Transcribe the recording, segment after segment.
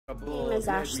My name is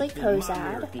Ashley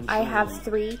Cozad. I have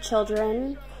 3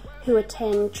 children who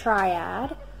attend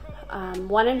Triad,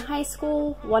 one in high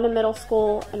school, one in middle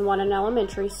school, and one in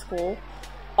elementary school.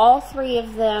 All 3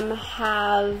 of them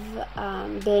have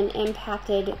been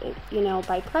impacted,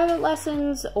 by private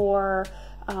lessons or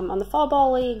on the fall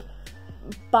ball league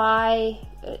by,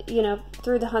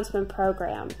 through the Huntsman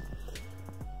Program.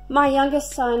 My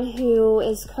youngest son, who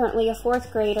is currently a 4th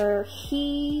grader,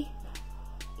 he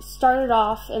started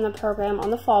off in the program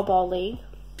on the fall ball league.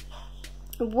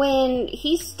 When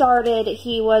he started,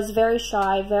 he was very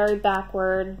shy, very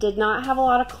backward, did not have a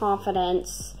lot of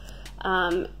confidence,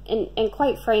 and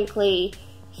quite frankly,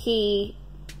 he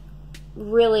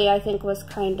really, I think, was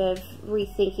kind of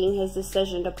rethinking his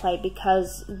decision to play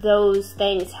because those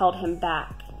things held him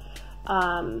back.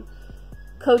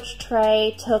 Coach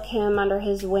Trey took him under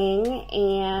his wing,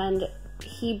 and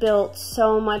he built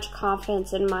so much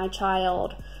confidence in my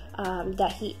child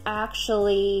that he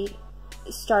actually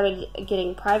started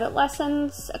getting private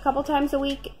lessons a couple times a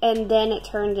week, and then it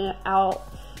turned out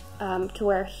to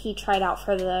where he tried out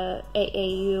for the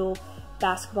AAU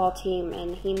basketball team,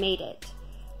 and he made it.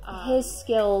 His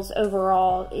skills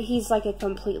overall, he's like a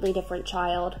completely different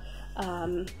child.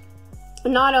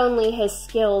 Not only his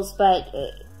skills, but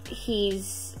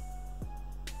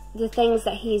the things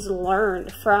that he's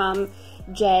learned from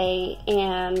Jay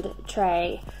and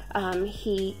Trey.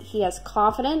 He has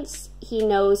confidence. He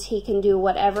knows he can do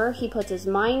whatever he puts his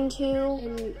mind to.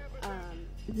 And,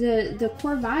 the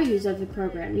core values of the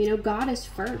program, God is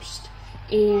first.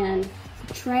 And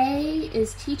Trey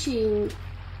is teaching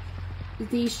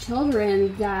these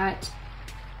children that,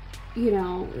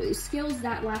 skills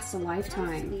that last a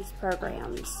lifetime. These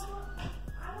programs.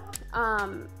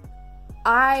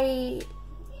 I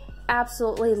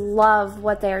absolutely love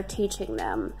what they're teaching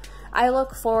them. I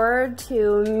look forward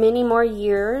to many more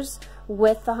years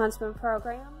with the Huntsman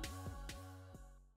Program.